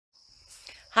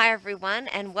Hi, everyone,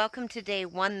 and welcome to day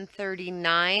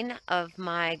 139 of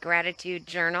my gratitude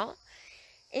journal.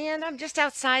 And I'm just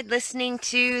outside listening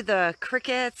to the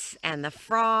crickets and the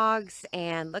frogs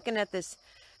and looking at this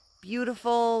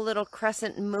beautiful little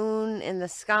crescent moon in the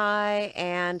sky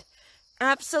and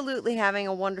absolutely having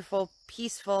a wonderful,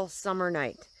 peaceful summer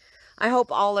night. I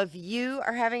hope all of you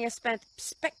are having a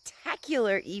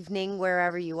spectacular evening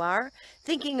wherever you are,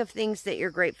 thinking of things that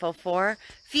you're grateful for,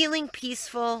 feeling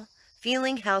peaceful,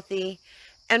 feeling healthy,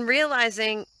 and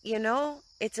realizing,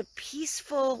 it's a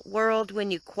peaceful world when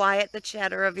you quiet the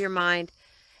chatter of your mind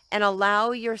and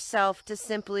allow yourself to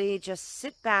simply just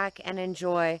sit back and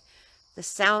enjoy the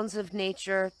sounds of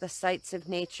nature, the sights of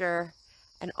nature,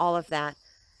 and all of that.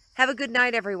 Have a good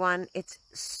night, everyone. It's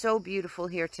so beautiful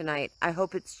here tonight. I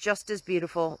hope it's just as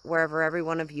beautiful wherever every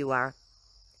one of you are.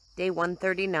 Day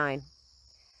 139.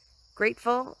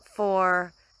 Grateful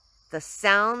for the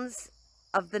sounds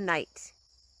of the night.